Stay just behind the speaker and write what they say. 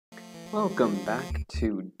Welcome back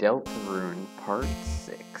to Deltarune Part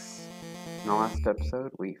 6. In the last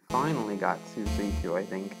episode, we finally got Susie to, I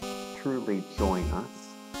think, truly join us.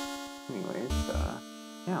 Anyways,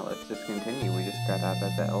 yeah, let's just continue. We just got out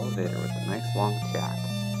of the elevator with a nice long chat.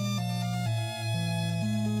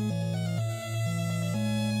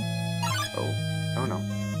 Oh no.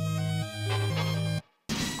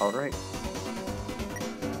 Alright.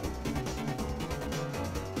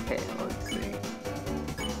 Okay, let's see.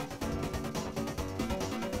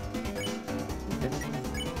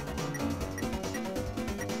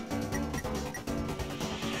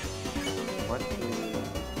 What is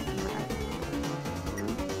magic?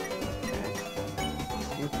 Okay.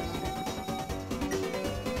 Interesting.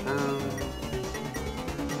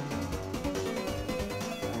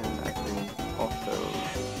 And I think also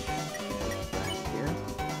back here.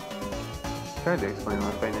 Tried to explain what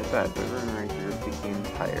I find is that the Rune Ranger became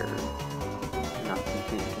tired. Not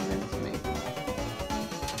completely convinced me.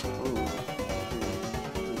 Ooh.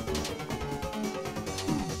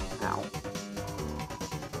 Ow.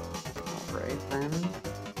 Alright then.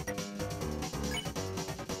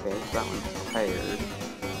 Okay, so that one's tired.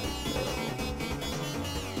 So.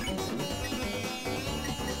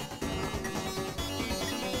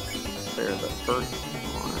 Spare the first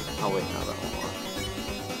one. Oh wait, no, that one was.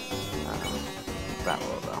 That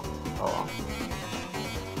will though. Oh well.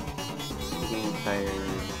 Being tired.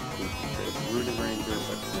 The Rune Ranger,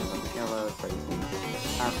 but kind of yellow, so you can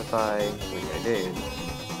pacify, which I did.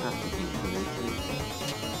 Not to be convincing.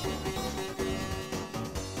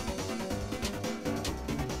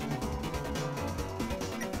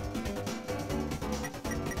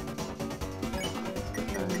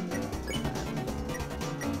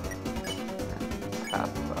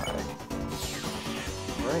 Pacify.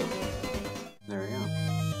 Right. There we go.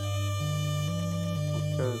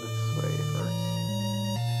 Let's go this way first.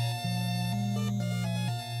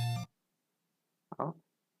 Oh.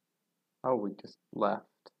 Oh, we just left.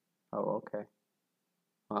 Oh, okay.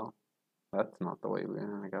 Well, that's not the way we're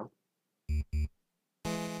gonna go.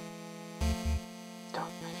 Stop.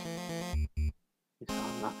 You saw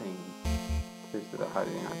nothing. Seriously, though, how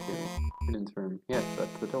did you not see me? Hidden's room. Yes,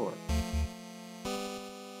 that's the door.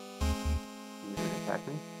 You gonna attack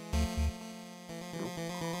me? No.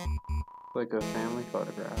 It's like a family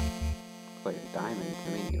photograph. It's like a diamond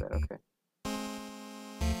to me, but okay.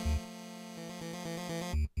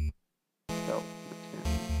 So,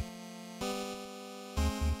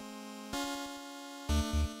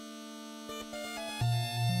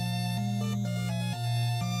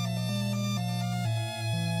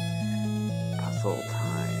 puzzle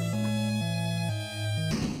time.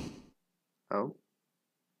 Oh.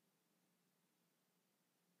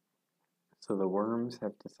 So the worms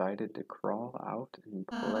have decided to crawl out and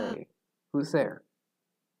play. Who's there?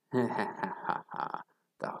 Ha ha ha ha ha.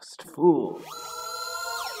 Thou'st fool.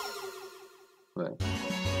 What?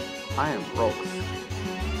 I am Roxulcar.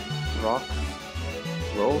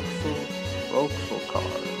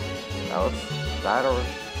 Thou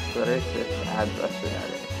greatest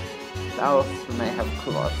adversary. Thou may have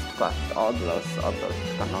crossed past all those other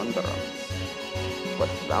conundrums, but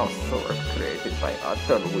thou sword created by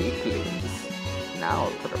utter weaklings. Now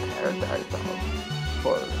prepare thyself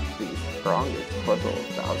for the strongest puzzle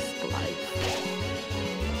thou'st life.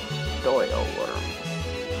 Doyle worms.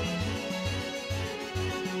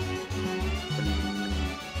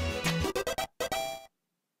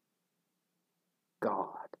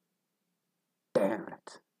 God damn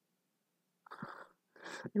it.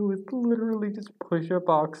 It was literally just push a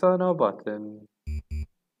box on a button.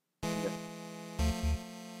 Yep.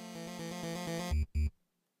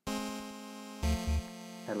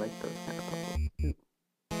 I like those kind of puzzles too.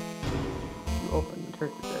 You open the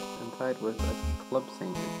turkey deck. Inside was a club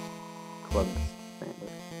sandwich. Because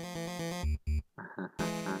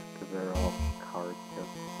they're all cards.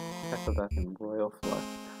 Echo that in royal flush.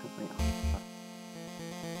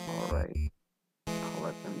 Alright. I'll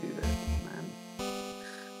let them do this and then.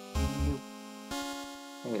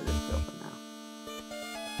 Hey, this is open now.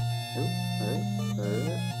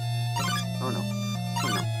 Oh no. Oh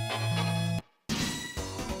no.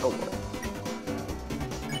 Oh boy.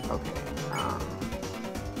 Okay.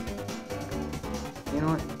 You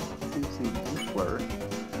know what? Susie, you flirt.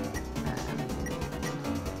 And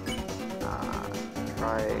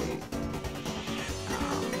try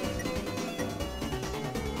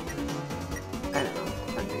I don't know,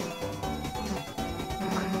 hunting.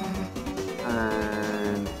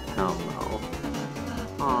 And hell no.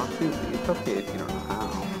 Aw, Susie, it's okay if you don't know how.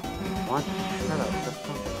 What? Shut up, that's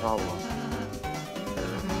not the problem.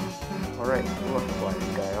 Alright, look,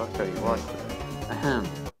 blind guy, I'll show you. Watch this. Ahem.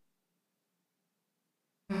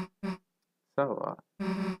 So,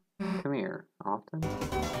 come here. Often?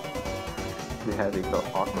 Yeah, they felt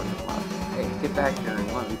awkward and laughed. Hey, get back here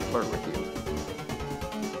and let me flirt with you.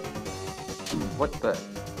 What the?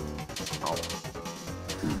 Oh.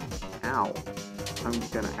 Ow. I'm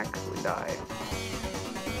gonna actually die.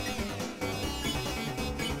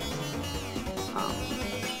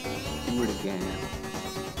 Do it again.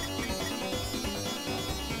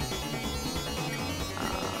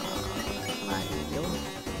 Can I heal it?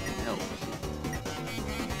 No.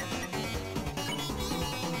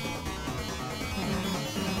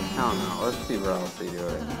 I don't know. Let's see where else they do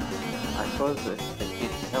it. I suppose if they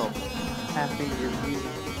can't help having your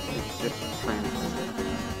beauty, it's just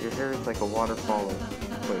transcendent. Your hair is like a waterfall of...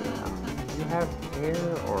 Wait, you have hair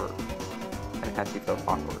or... I had to feel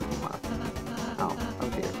awkward and laugh. Oh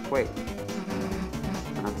dear. Wait.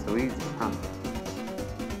 Not so easy, huh?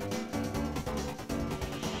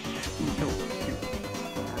 Oh, shoot.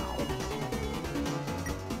 Ow.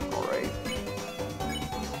 Alright.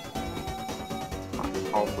 Fine,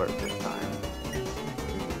 I'll flirt this time.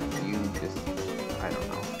 You just... I don't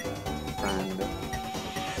know.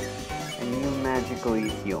 And you magically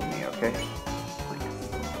heal me, okay? Thanks.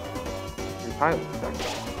 And pilot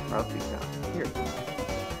sector. Or else he's down. Here.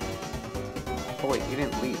 Oh wait, you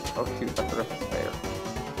didn't leave. Oh shoot, I thought it was fair.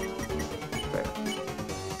 Fair.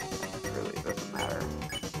 It really doesn't matter.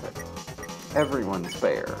 But everyone's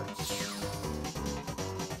fair.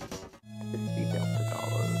 $50 Delta.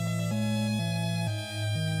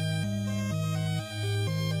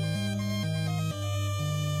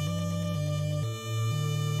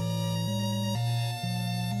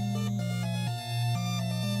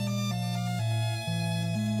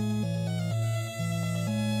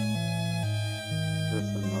 Is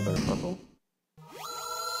this another puzzle?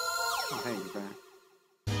 Oh, hey, you're back.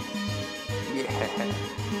 Yeah,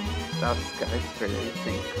 that guys really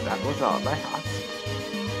think that was all I asked.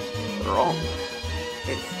 Wrong.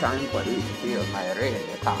 It's time for you to feel my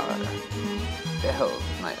real power. Behold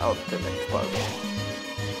my ultimate puzzle.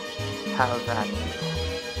 How's that feel?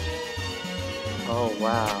 Oh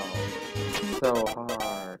wow, so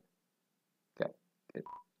hard. Okay, good.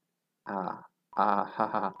 Ha ha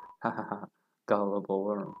ha. Gullible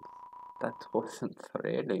worms. That wasn't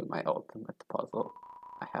really my ultimate puzzle.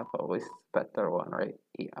 I have a better one right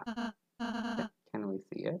here. Can we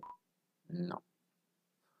see it? No.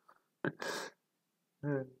 I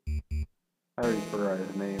already forgot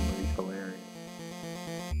his name, but he's hilarious.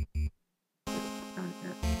 Down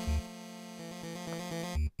here.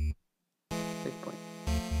 Big point.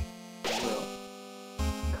 Well,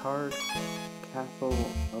 card castle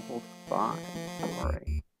level 5.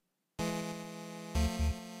 Alright.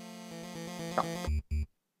 Shop.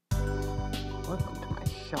 Welcome to my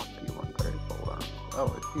shop, you ungrateful worm.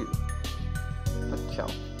 Oh, it's you.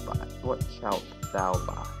 What shalt thou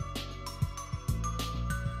buy?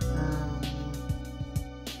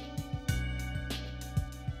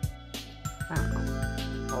 I don't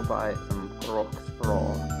know. I'll buy some rocks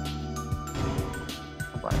raw.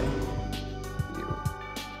 I'll buy you.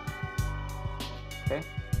 Okay?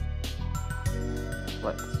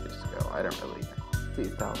 Let's just go. I don't really see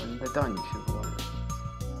that in the dungeon world.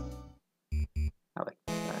 I like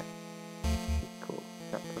this guy. He's cool.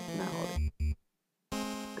 Got personality.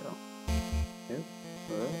 Go. Yep.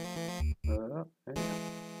 There you go.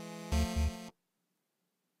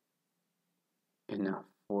 Enough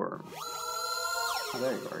worms. Oh,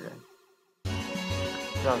 there you are, guys.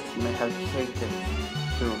 Thus may have taken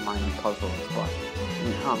through mine puzzles, but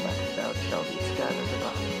in combat thou shalt be scattered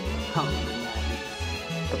about. Hungry madness.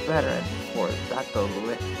 The better for battle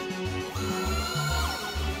with.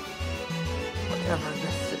 Whatever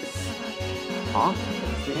this is. Huh?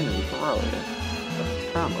 It's the enemy's road. But its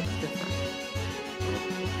crown looks different.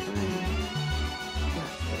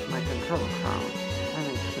 Yes, it's my control crown. I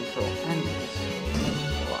may control enemies.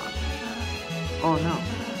 Oh no.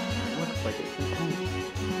 It looks like it contains.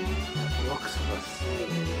 It looks of a slave.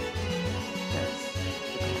 Yes,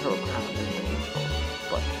 the control crown is meaningful,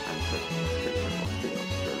 but I'm certain the scripture will feel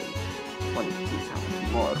surely. When it sees how much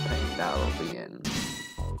more pain thou will be in.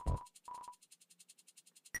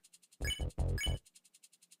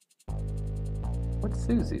 What's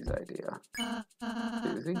Susie's idea?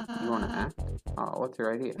 Susie, you want to act? Oh, what's your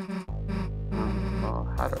idea? Well,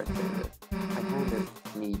 how do I say this? I kind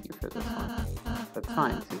of need you for this one. That's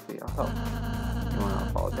fine, Susie, I'll help. You want to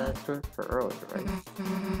apologize to us for earlier, right?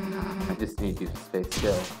 I just need you to stay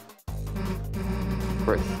still.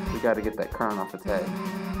 First, we gotta get that crown off its head.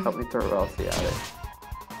 Help me throw Elsie at it.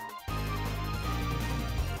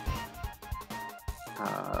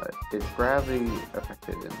 Is gravity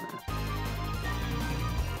affected in this?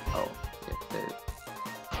 Oh, Yes, it is.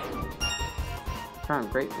 Charm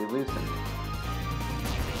greatly loosened.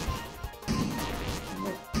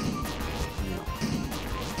 No.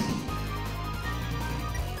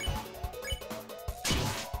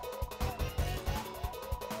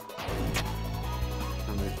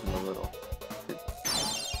 I'm losing a little.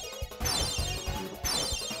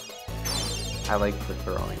 I like the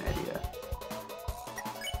throwing idea.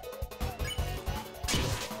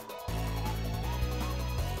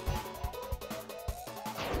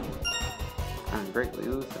 I'm greatly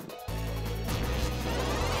loosened.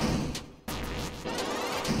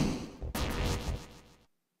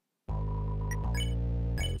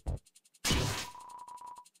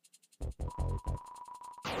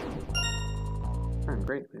 I'm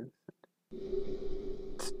greatly loosened.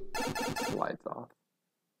 Slides off.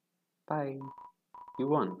 Bye. You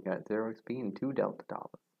won. You got 0 XP and 2 Delta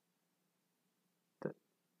dollars.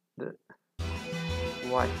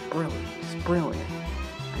 Why, brilliant. Just brilliant. I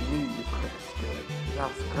knew you could do it.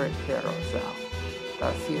 That's correct, hero, Sal.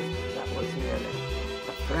 That's it. That was really a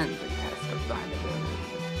friendly test of thine ability,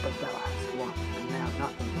 but the last one, and now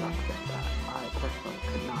nothing left than that. I personally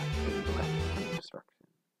could not be left from destruction.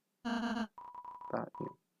 But you,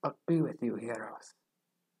 I'll be with you, heroes.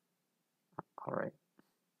 Alright.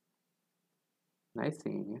 Nice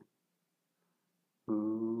seeing you.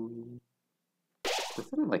 Ooh. This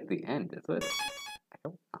isn't like the end, is it? I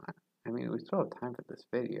hope not. I mean, we still have time for this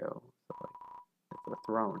video, so like, it's the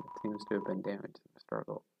throne. It seems to have been damaged in the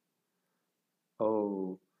struggle.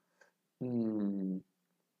 Oh.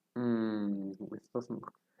 This doesn't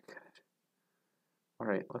look very good.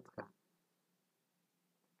 Alright, let's go.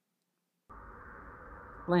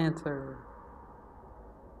 Lancer!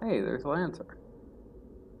 Hey, there's Lancer.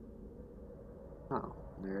 Oh,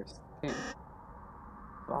 there's King.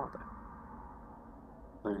 Father.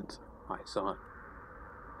 Lancer, my son.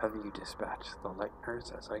 Have you dispatched the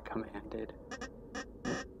Lightners as I commanded?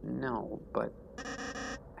 No, but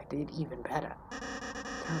I did even better.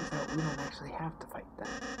 Turns out we don't actually have to fight them.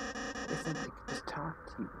 They said they could just talk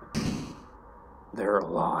to you. They're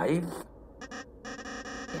alive?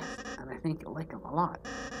 Yes, and I think you'll like them a lot.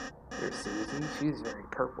 There's Susie, she's very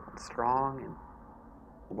purple and strong, and...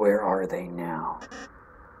 Where are they now?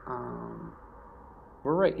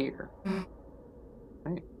 We're right here.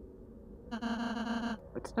 Right?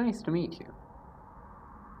 It's nice to meet you.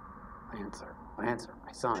 Lancer, my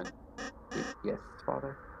son. Yes,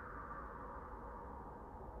 father?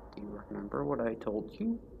 Do you remember what I told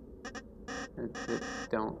you?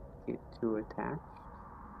 Don't get too attached.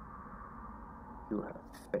 You have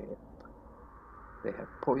failed. They have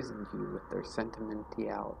poisoned you with their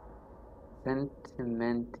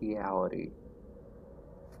sentimentality.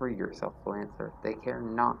 Free yourself, Lancer. They care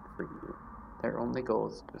not for you. Their only goal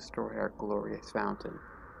is to destroy our glorious fountain.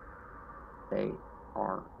 They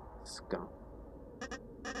are scum.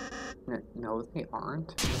 No, they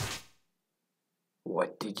aren't.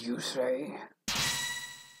 What did you say?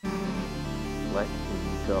 Let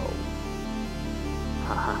him go.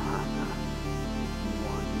 Ha ha ha ha. You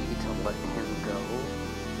want me to let him go?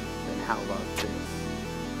 Then how about this?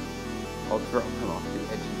 I'll drop him off the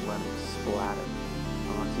edge and let him splatter.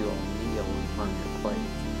 Unless you all kneel and learn your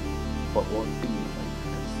place. But won't be like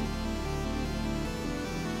this.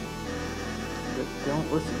 Don't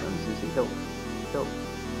listen to him, Susie. He'll...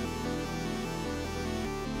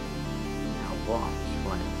 Now watch,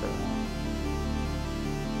 Lancer.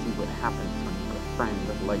 See what happens when you befriend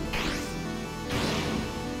the light.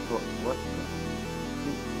 What the...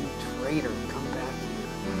 You traitor, come back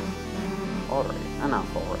here. Alright,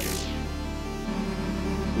 enough already.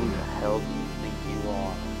 Who the hell do you think you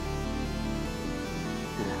are?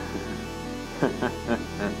 To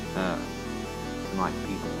my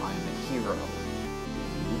people, I am a hero.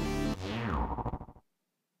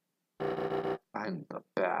 I'm the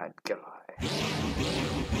bad guy.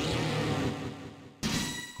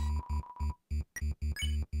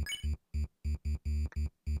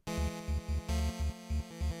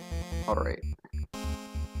 Alright.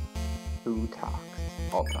 Who talks?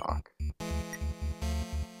 I'll talk.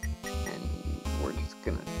 And we're just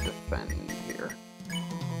gonna defend here.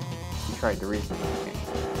 He tried to reason with the king.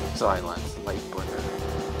 Silence, Lightbringer.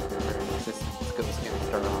 Your existence goes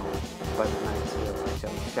against our own. By the night's will, I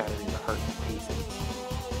shall shatter your heart to pieces.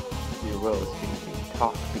 Your will is changing.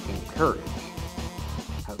 Talk became courage.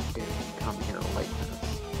 How dare you come here, Lightners?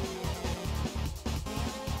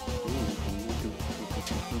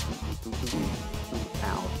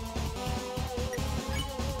 Ow.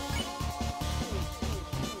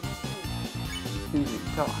 Susie,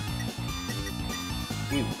 talk.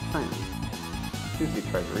 You, friend. Susie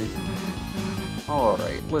tried to reason.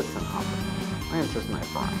 Alright, listen up. Lance is my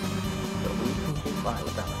friend. So we can get by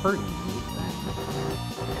without hurting you, then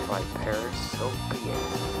if I perish, so be it.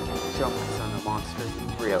 Show my son the monster you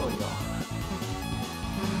really are.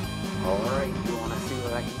 Alright, you wanna see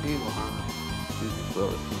what I can do, huh? Susan's will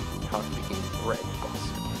is making talk became Red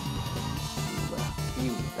Buster.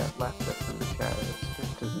 You that left us in the shadows,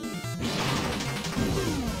 stripped of me.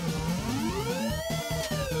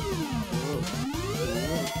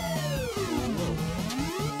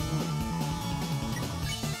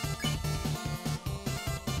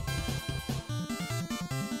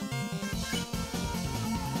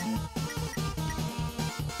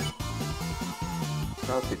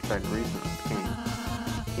 Rousey tried to reason with the king.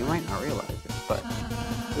 You might not realize it, but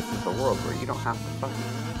this is a world where you don't have to fight.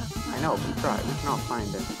 I know, we try. We can all find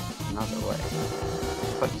another way.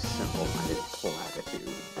 Such simple-minded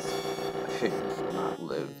platitudes. A shame you will not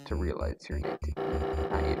live to realize your native.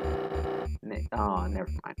 Not you. Oh,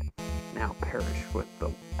 never mind. Now perish with the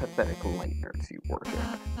pathetic lightners you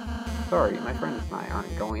worship. Sorry, my friends and I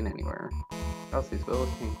aren't going anywhere. Rousey's will of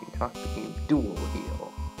King talk became dual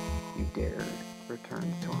heel. You dared return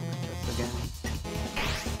to torment us again.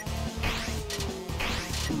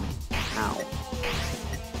 Ow.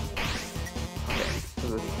 Okay, so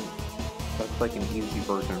that's like an easy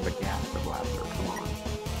version of a Gaster Blaster, come on.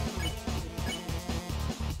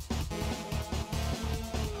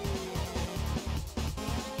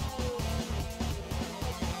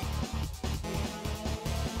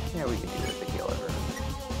 Yeah, we can do it to heal everyone.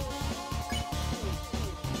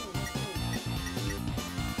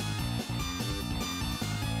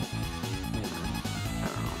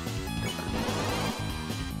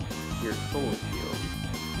 Your soul shield.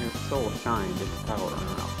 Your soul shined its power on an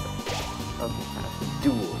outfit. Doesn't have a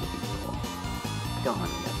dual heal. Dawning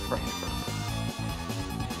a fresh purpose.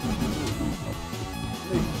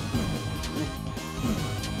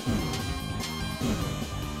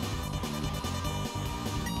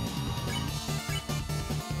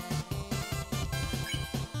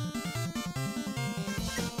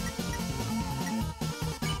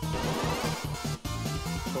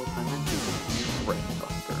 So I meant to use Red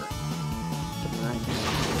Buster.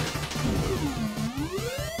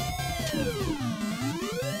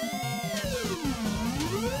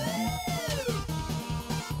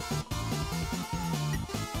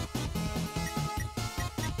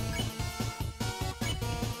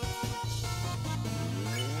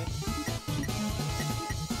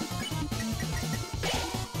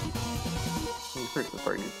 First, the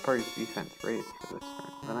party's defense raised for this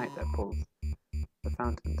turn. The knight that pulls the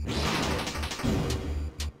fountains.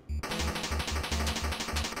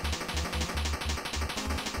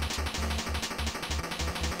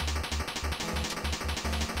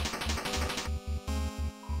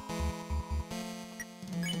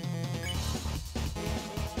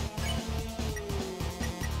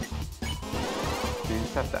 You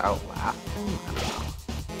just have to outlast him? I don't know.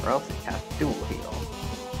 Or else he has dual heal.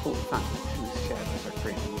 Full fountains whose shadows are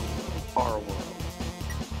creating our world.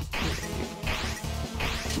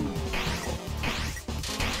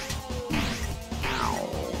 Ow.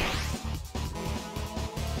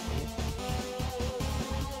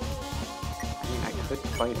 I mean, I could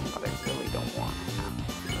fight him, but I really don't want to have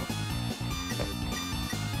to.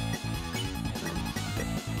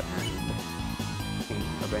 Being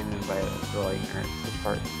abandoned by the lightner, the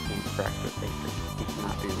part being cracked with hatred. He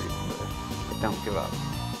cannot be reasoned with, but don't give up.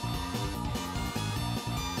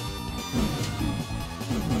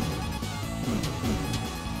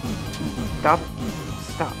 Stop.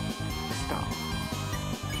 Stop. Stop.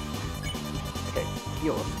 Okay,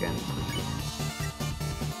 heal us again, please.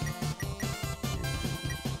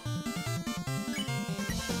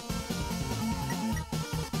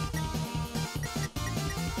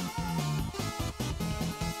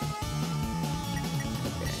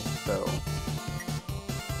 Okay, so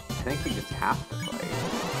I think we just have to fight.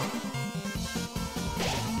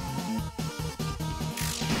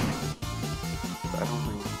 I don't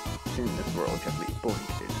think soon this world shall be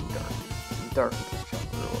blanketed in darkness, and darkness shall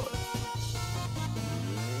rule us.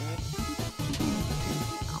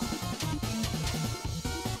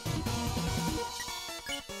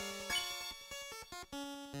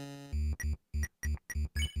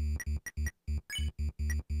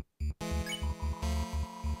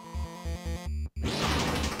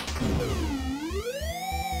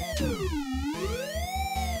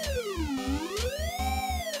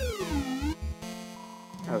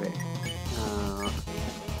 Okay.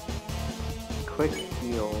 Quick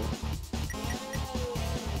heal.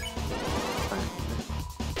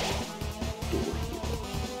 Dual heal.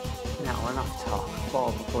 Now enough talk.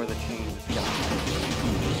 Fall before the chains die.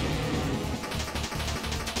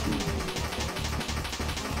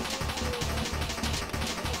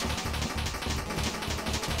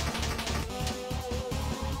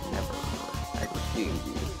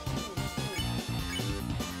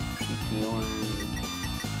 healing.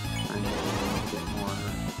 I'm a bit more.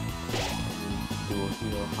 Dual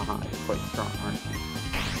heal. Haha, you're quite strong, aren't you?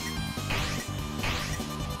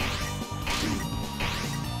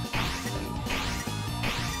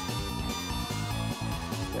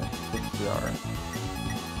 Yes, we are.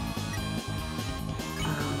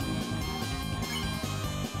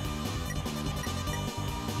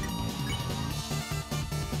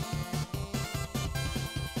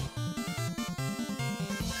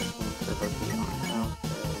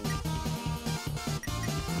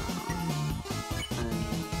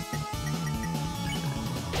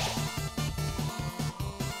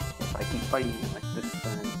 Fighting like this,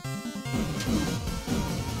 then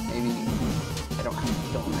maybe I don't have to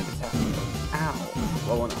kill him, I just have to go, ow,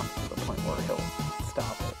 low enough to the point where he'll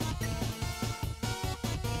stop it.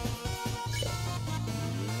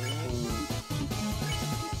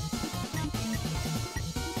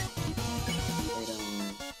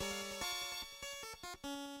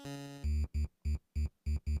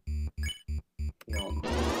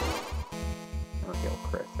 I'll heal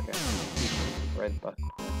Chris, I guess. Red buck.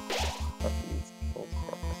 These full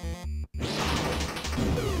trucks.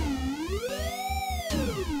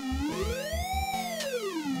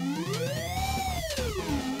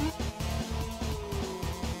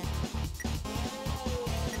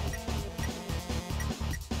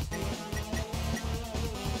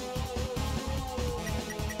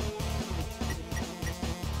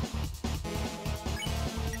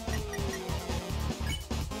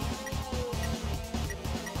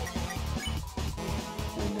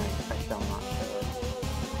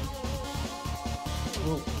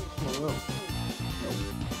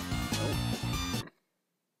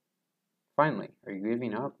 Finally, are you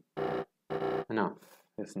giving up? Enough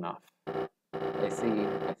is enough. I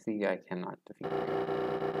see I cannot defeat you.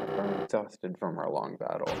 I'm exhausted from our long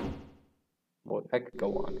battle. Well, I could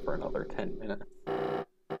go on for another 10 minutes.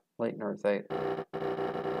 Lightner's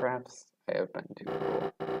perhaps I have been too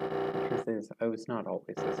cruel. The truth is, I was not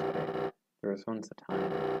always this way. There was once a time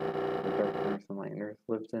where Darkners and Lightners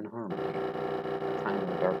lived in harmony. A time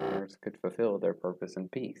when Darkners could fulfill their purpose in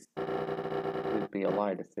peace. It would be a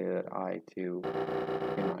lie to say that I, too,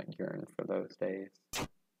 do not yearn for those days.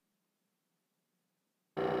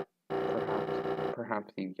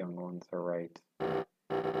 Perhaps you young ones are right.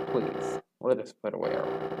 Please, let us put away our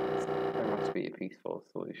weapons. There must be a peaceful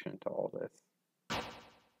solution to all this.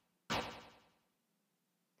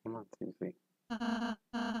 Come on, Susie.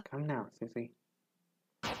 Come now, Susie.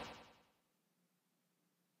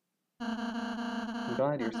 I'm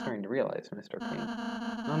glad you're starting to realize, Mr. King.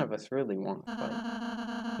 None of us really want to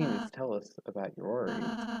fight. You need to tell us about your worries.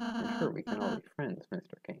 I'm sure we can all be friends,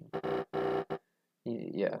 Mr. King.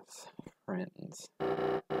 Yes, friends.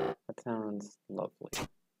 That sounds lovely.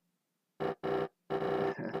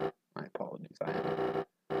 My apologies,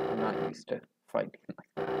 I'm not used to fighting like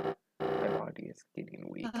that. My body is getting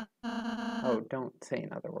weak. Oh, don't say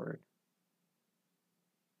another word.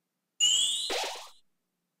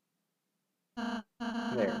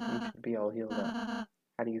 There, you should be all healed up.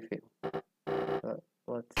 How do you feel?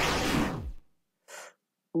 Let's...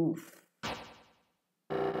 Oof.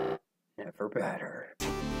 Never better.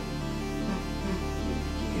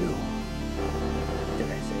 You. Did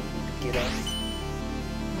I say you'd get us?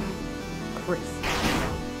 Chris.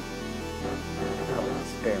 Oh,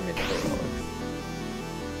 spare me the heroics.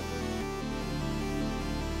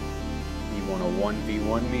 You wanna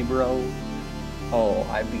 1v1 me, bro? Oh,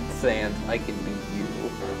 I beat Sans, I can beat you. You're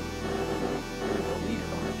the leader,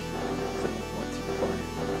 aren't you? So once you find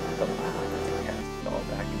the lab to cast it all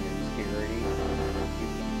back into obscurity, you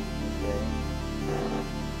can say,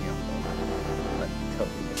 you know, let me tell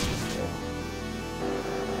you this will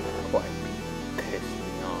quite piss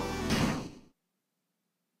me off.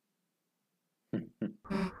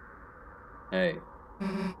 Hey,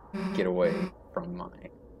 get away from my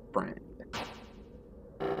friend.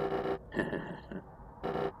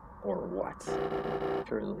 Or what?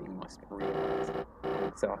 Surely you must realize how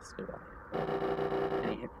exhausted I am.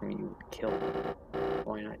 Any hit from you would kill me.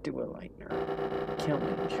 Why not do it, Lightner? Kill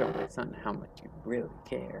me and show my son how much you really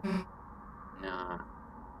care. Nah.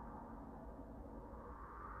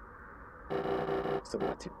 So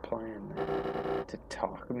what's your plan then? To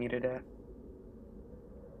talk me to death?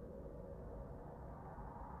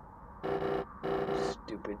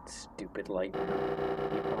 Stupid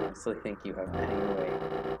Lightner. You honestly think you have any way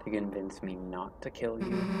to convince me not to kill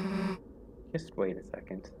you? Just wait a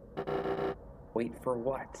second. Wait for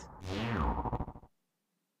what?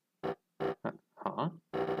 Huh?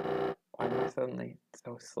 Why am I suddenly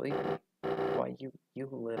so sleepy? Why, you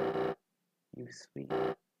sweet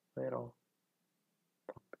little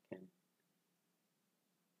pumpkin.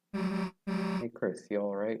 Chris, you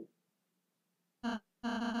alright?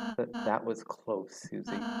 That was close,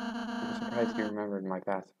 Susie. I'm surprised you remembered my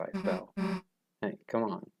pacify spell. Hey, come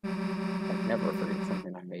on. I'd never forget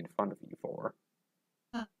something I made fun of you for.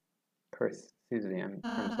 Chris, Susie, I'm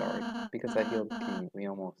sorry. Because I healed the king, we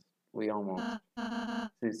almost...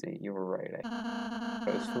 Susie, you were right. I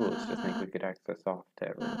was foolish to think we could act so soft to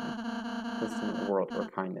everyone. This isn't a world where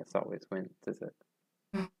kindness always wins, is it?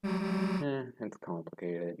 It's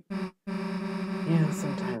complicated. Yeah,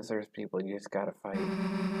 sometimes there's people you just gotta fight.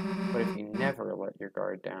 But if you never let your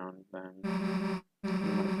guard down, then you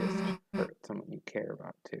might just hurt someone you care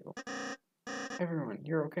about too. Everyone,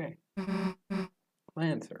 you're okay.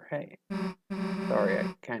 Lancer, hey. Sorry,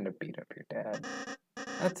 I kind of beat up your dad.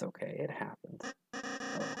 That's okay, it happens.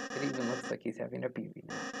 Oh, it even looks like he's having a beauty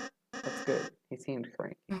nap. That's good, he seemed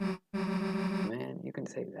cranky. Man, you can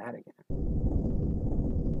say that again.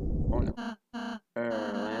 Oh no.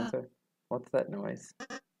 Lancer, what's that noise?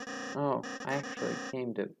 Oh, I actually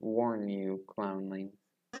came to warn you, clownlings.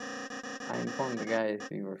 I informed the guys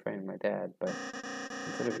you were fighting my dad, but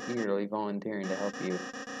instead of eagerly volunteering to help you,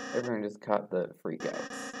 everyone just caught the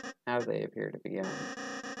freakouts. Now they appear to be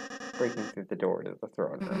breaking through the door to the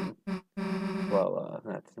throne room. Well,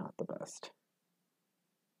 that's not the best.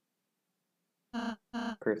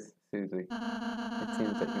 Chris, Susie, it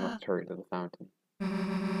seems that you must hurry to the fountain.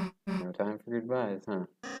 No time for goodbyes, huh?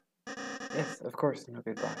 Yes, of course, no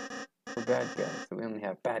goodbye. We're bad guys, so we only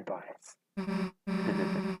have bad byes.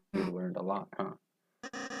 You learned a lot, huh?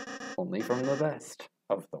 Only from the best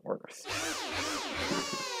of the worst.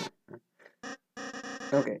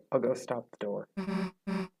 Okay, I'll go stop the door.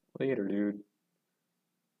 Later, dude.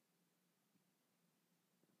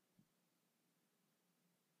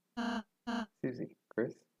 Susie,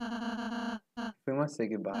 Chris? If we must say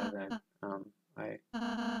goodbye, then, I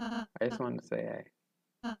just wanted to say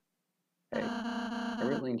I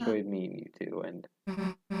really enjoyed meeting you two, and, hey,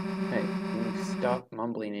 can you stop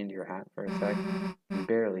mumbling into your hat for a sec? I can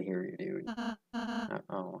barely hear you, dude.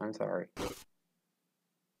 Oh, I'm sorry.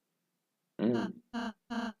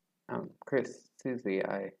 Chris, Susie,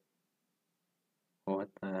 what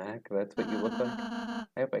the heck? That's what you look like? I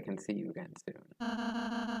hope I can see you again soon.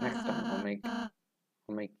 Next time,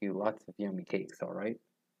 I'll make you lots of yummy cakes, alright?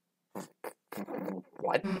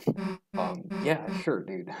 What? Yeah, sure,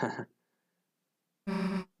 dude.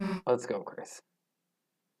 Let's go, Chris.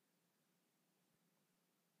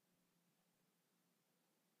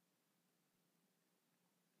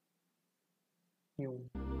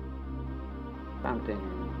 Fountain.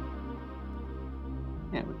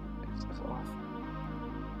 Yeah, we can finish this off.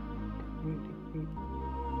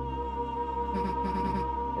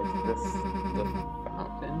 Is this the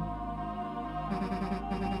fountain?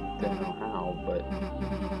 Don't know how, but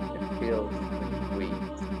it feels like we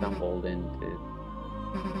stumbled into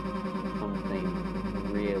something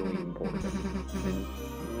really important, didn't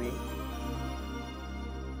we?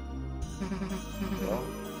 Well,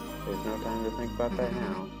 there's no time to think about that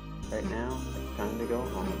now. Right now, it's time to go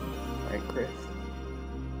home. Right, Chris?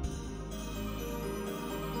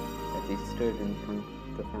 As he stood in front of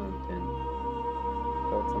the fountain, he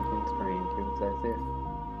felt something strange. It was as if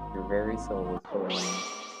your very soul was boiling.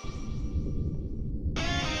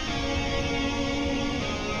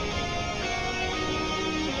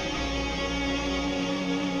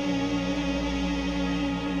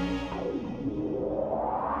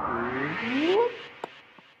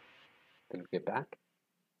 Did we get back?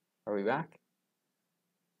 Are we back?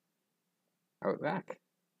 Are we back?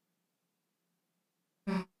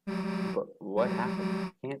 But what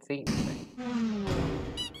happened? Can't see anything.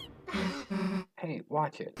 Hey,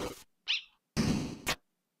 watch it.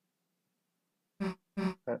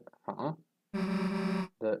 Huh?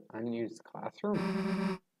 The unused classroom?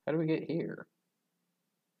 How do we get here?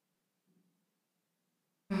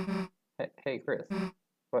 Hey, Chris.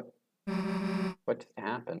 What just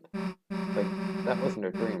happened? Like, that wasn't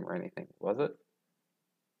a dream or anything, was it?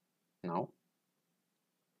 No?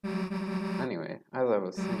 Anyway, as I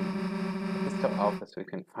was saying, let's tell Alphys we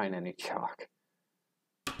couldn't find any chalk.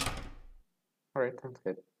 Alright, sounds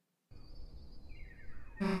good.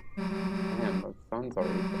 Man, the sun's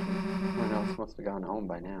already setting. Everyone else must have gone home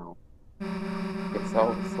by now. Guess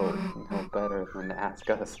Alphys will know better than to ask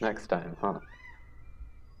us next time, huh?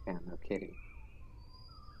 Yeah, no kidding.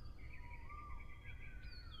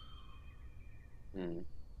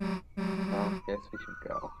 Well, guess we should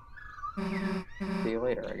go. See you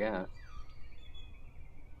later, I guess.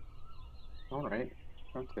 Alright,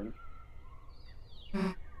 sounds good.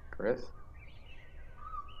 Chris?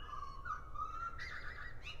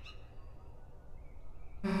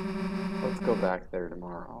 Let's go back there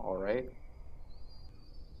tomorrow, alright?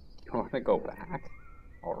 You want to go back?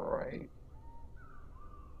 Alright.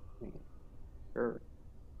 Sure.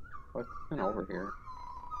 What's been over here?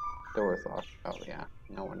 Door's locked. Oh yeah,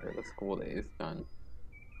 no wonder the school day is done.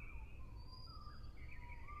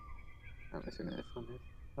 I'm assuming this one is.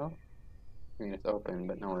 Oh, I mean it's open,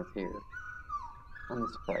 but no one's here.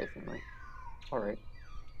 Unsurprisingly. Alright,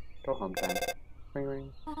 go home time. Ring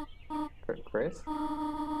ring. Chris?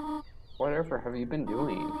 Whatever have you been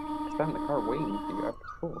doing? I sat in the car waiting for you after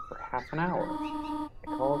school for half an hour. I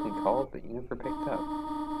called and called, but you never picked up.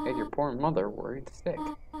 Made your poor mother worried sick.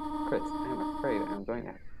 Chris, I am afraid I am going to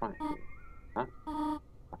have to find you. Huh?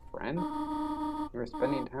 A friend? You were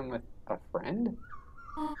spending time with a friend?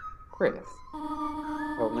 Chris.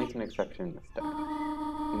 I will make an exception this time.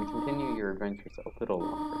 You can continue your adventures a little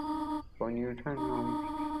longer. But when you return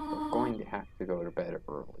home, you're going to have to go to bed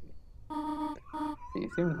early. See you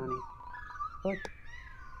soon, honey. What?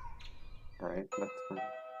 Alright, that's fine.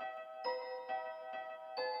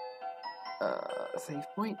 Save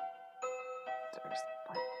point? There's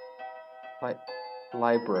the point.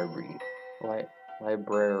 Library.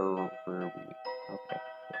 Library. Okay.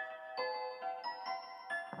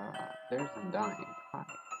 There's Undying. Hi.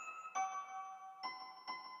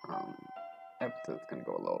 Episode's gonna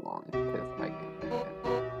go a little long because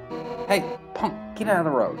Hey, punk! Get out of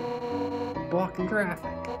the road! You're blocking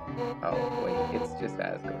traffic. Oh wait, it's just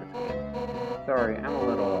Asgard's kid. Sorry, I'm a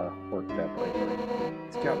little worked up lately.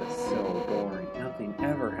 This job is so boring. Nothing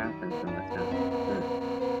ever happens in this town.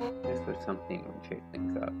 This was something would shake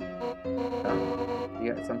things up.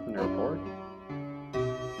 You got something to report?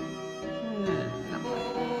 No.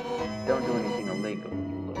 Don't do anything illegal,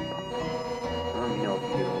 you little punk. Let me know if you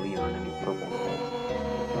get a lead on any purple rolls.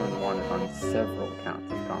 Someone wanted on several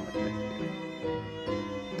counts of comic misdeeds.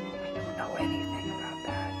 I don't know anything about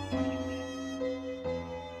that.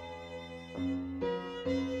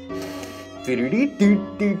 What do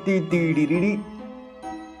you mean?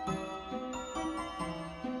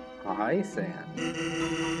 Hi, Sam.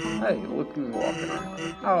 Hey, look who's walking around.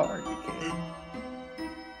 How are you, kid?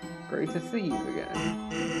 Great to see you again.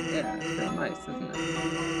 Yeah, it's real nice, isn't it?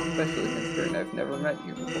 Especially considering I've never met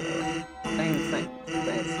you before. Same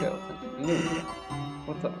skeleton. New again.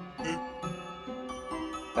 What's up?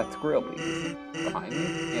 That's Grill Bees. Behind me?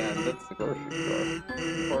 Yeah, that's the grocery store.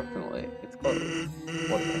 Unfortunately, it's closed.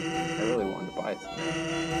 What a pain. I really wanted to buy some.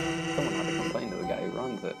 Someone ought to complain to the guy who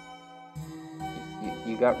runs it.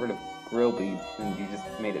 You got rid of Grill Bees and you just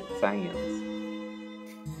made it science.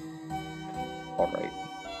 Alright.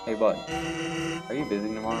 Hey bud, are you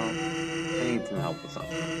busy tomorrow? I need some help with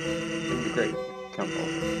something. It'd be great if you could come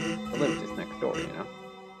over. I live just next door, you know?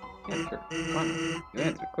 Yeah, sure. Why not? You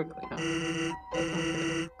answered quickly, huh? That's not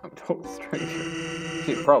good. I'm a total stranger.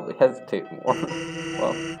 She'd probably hesitate more.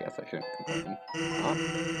 Well, guess I shouldn't complain. Huh?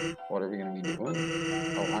 What are we gonna be doing?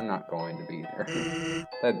 Oh, I'm not going to be there.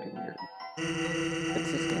 That'd be weird. It's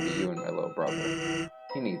just gonna be you and my little brother.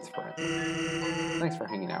 He needs friends. Thanks for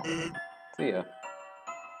hanging out with him. See ya.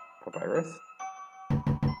 Papyrus?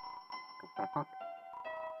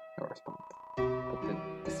 No response. But the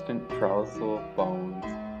distant drowsel of bones.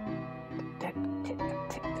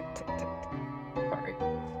 Sorry.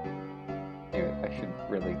 Anyway, I should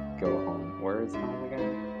really go home. Where is home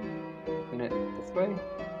again? Isn't it this way?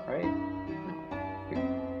 Right? No. Here.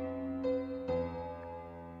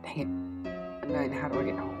 Dang it. And then how do I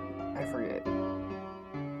get home? I forget.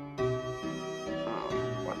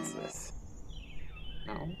 What's this?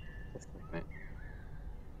 No? This isn't it.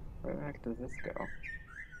 Where the heck does this go?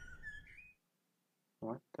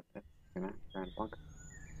 What? That's gonna run bunker.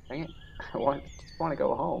 Dang it. I just want to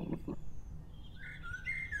go home.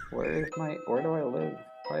 Where do I live?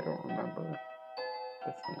 I don't remember.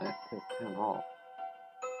 This isn't it. This is town hall.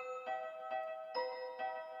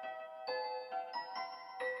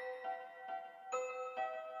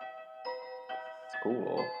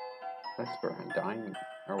 School? That's where I'm dying.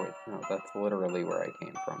 Oh wait, no, that's literally where I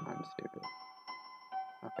came from. I'm stupid.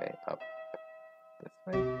 Okay, up. This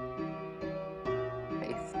way?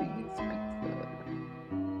 Pasties Pizza.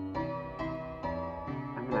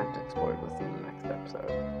 I'm gonna have to explore this in the next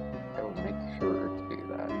episode. I will make sure to do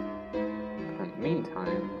that. But in the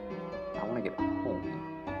meantime, I want to get home.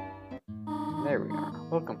 There we are.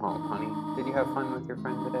 Welcome home, honey. Did you have fun with your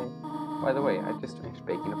friend today? By the way, I just finished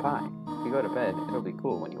baking a pie. If you go to bed, it'll be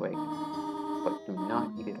cool when you wake. But do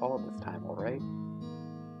not eat it all this time, alright?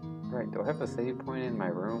 Alright, do I have a save point in my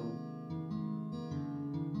room?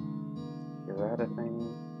 Is that a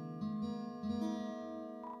thing?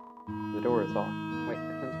 The door is locked. Wait,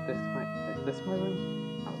 is this my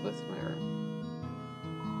room? Oh, this is my room.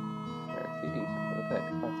 There, CD, go to bed.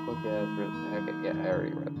 Class Look at okay, yeah, I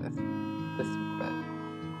already read this. This is bed.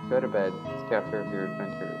 Go to bed. This chapter of your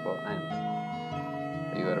adventure will end.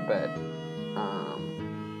 So you go to bed. No.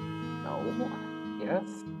 Yes?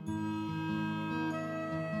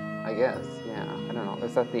 I guess, yeah. I don't know.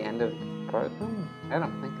 Is that the end of part? I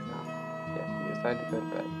don't think so. Yeah, you decide to go to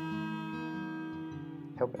bed.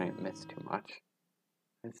 I hope I didn't miss too much.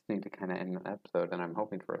 I just need to kind of end the episode, and I'm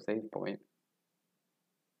hoping for a save point.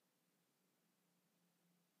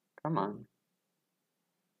 Come on.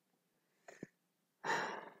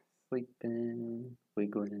 Sleeping,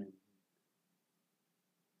 wiggling.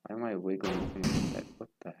 Why am I wiggling from my head? What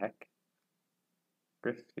the heck?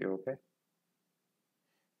 Chris, you okay?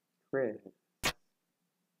 Chris. What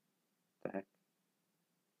the heck?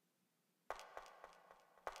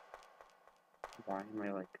 Why am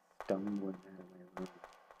I like stumbling out of my room?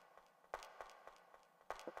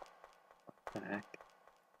 What the heck?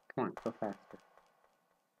 Come on, go faster.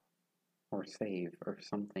 Or save, or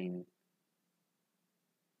something.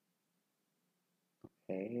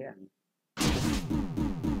 Okay,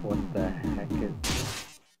 what the heck is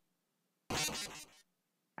this?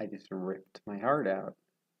 I just ripped my heart out.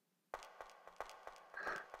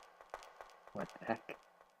 What the heck?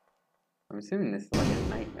 I'm assuming this is like a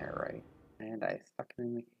nightmare, right? And I stuck him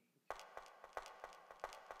in the cage.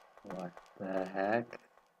 What the heck?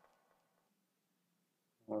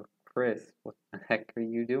 Well, Chris, what the heck are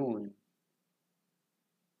you doing?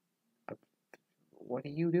 What are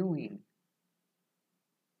you doing?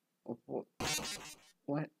 What?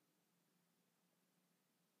 What?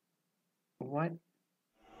 What?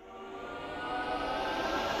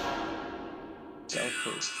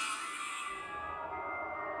 Deltarune.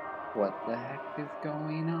 What the heck is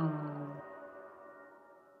going on?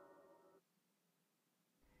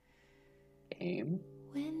 Game?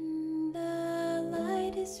 When the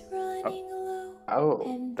light is running low,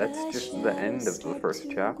 oh, that's just the end of the first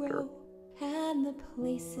chapter. And the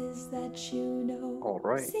places that you know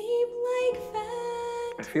Alright. seem like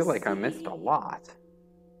fantasy. I feel like I missed a lot.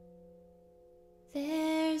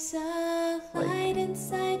 There's a light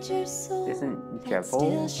inside your soul. Isn't Jevil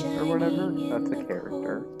or whatever? That's a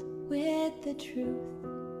character. With the truth,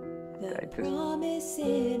 did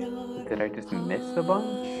I just miss a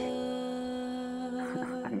bunch?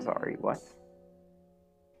 I'm sorry, what?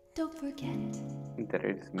 Don't forget. Did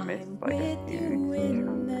I just miss like a huge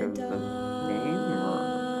chunk of the game?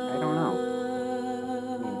 Or I don't know.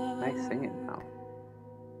 Nice singing though.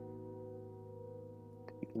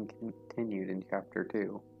 To be continued in chapter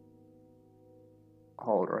 2.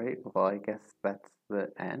 Alright, well I guess that's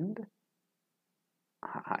the end?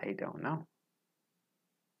 I don't know.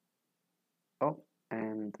 Oh,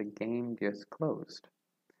 and the game just closed.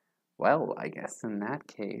 Well, I guess in that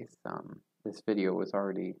case, this video was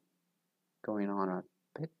already going on a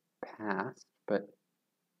bit past, but,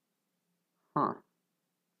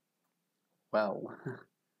 well,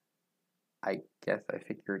 I guess I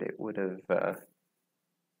figured it would have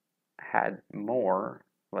had more,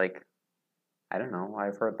 like, I don't know,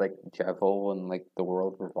 I've heard, like, Jevil and, like, the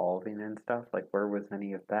world revolving and stuff, like, where was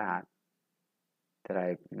any of that? Did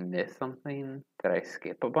I miss something? Did I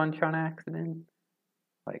skip a bunch on accident?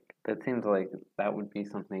 Like, that seems like that would be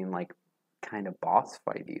something, like, kind of boss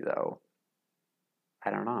fighty, though.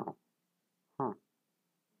 I don't know.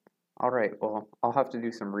 Alright, well, I'll have to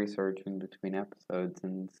do some research in between episodes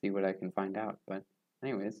and see what I can find out. But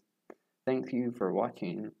anyways, thank you for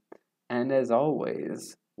watching. And as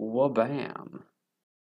always, wabam!